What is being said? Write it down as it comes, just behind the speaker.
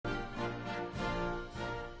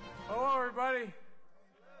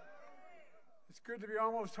good to be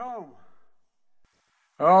almost home.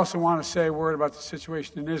 I also want to say a word about the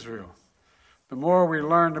situation in Israel. The more we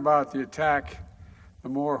learned about the attack, the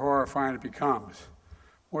more horrifying it becomes.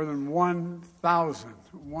 More than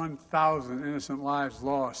 1,000 innocent lives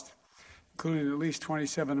lost, including at least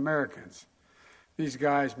 27 Americans. These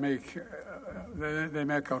guys make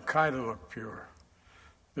Al-Qaeda look pure.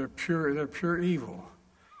 They're pure evil.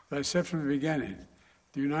 As I said from the beginning,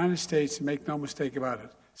 the United States, make no mistake about it,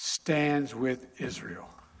 stands with Israel.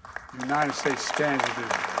 The United States stands with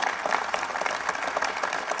Israel.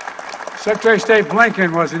 Secretary of State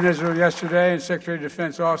Blinken was in Israel yesterday, and Secretary of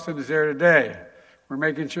Defense Austin is there today. We're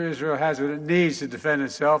making sure Israel has what it needs to defend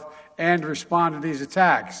itself and respond to these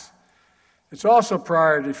attacks. It's also a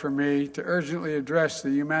priority for me to urgently address the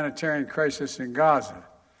humanitarian crisis in Gaza.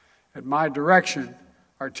 At my direction,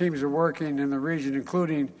 our teams are working in the region,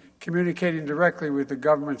 including communicating directly with the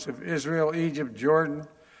governments of Israel, Egypt, Jordan,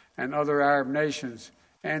 and other Arab nations,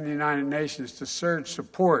 and the United Nations to surge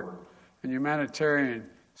support and humanitarian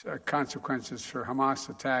consequences for Hamas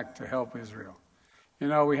attack to help Israel. You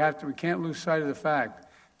know, we can't lose sight of the fact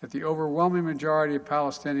that the overwhelming majority of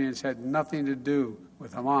Palestinians had nothing to do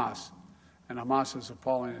with Hamas and Hamas's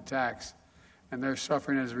appalling attacks, and they're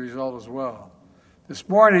suffering as a result as well. This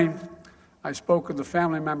morning, I spoke with the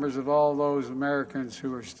family members of all those Americans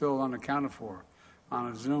who are still unaccounted for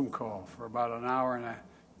on a Zoom call for about an hour and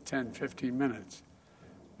 10, 15 minutes.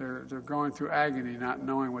 They're going through agony, not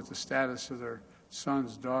knowing what the status of their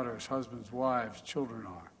sons, daughters, husbands, wives, children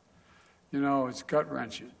are. You know, it's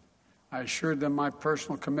gut-wrenching. I assured them my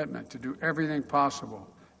personal commitment to do everything possible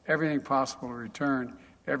to return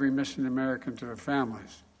every missing American to their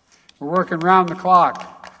families. We're working round the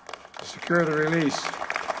clock to secure the release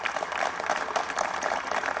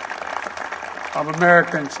of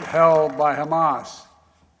Americans held by Hamas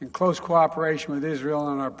in close cooperation with Israel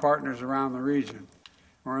and our partners around the region.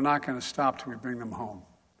 We're not going to stop till we bring them home.